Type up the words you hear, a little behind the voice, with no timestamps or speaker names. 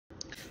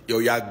Yo,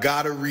 y'all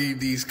gotta read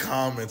these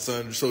comments,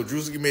 son. So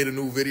Druski made a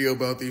new video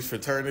about these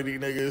fraternity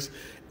niggas,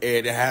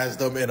 and it has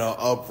them in an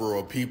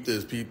uproar. Peep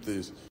this, peep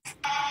this.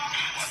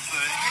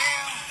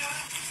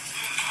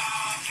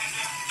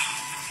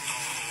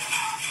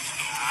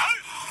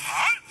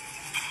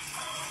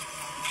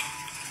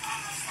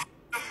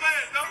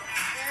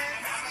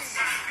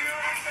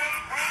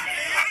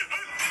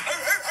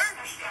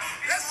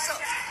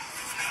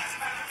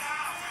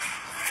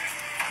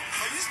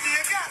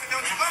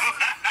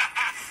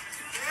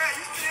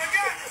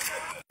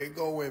 They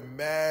going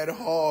mad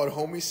hard.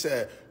 Homie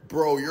said,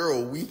 bro, you're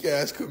a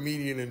weak-ass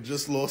comedian and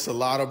just lost a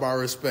lot of my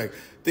respect.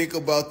 Think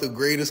about the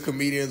greatest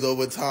comedians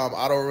over time.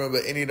 I don't remember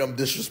any of them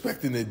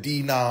disrespecting the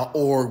D9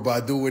 org by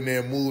doing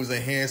their moves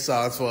and hand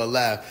signs for a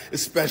laugh,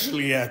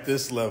 especially at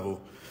this level.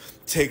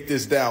 Take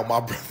this down. My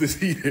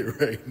brother's eating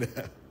right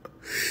now.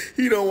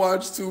 He don't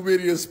watch too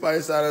many of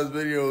Spice out of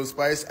his videos.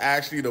 Spice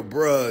actually the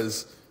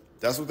bros.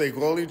 That's what they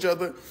call each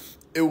other.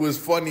 It was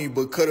funny,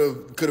 but could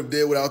have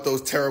did without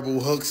those terrible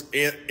hooks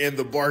and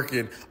the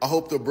barking. I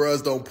hope the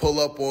bros don't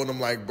pull up on them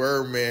like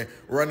Birdman.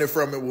 Running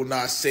from it will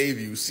not save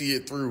you. See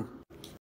it through.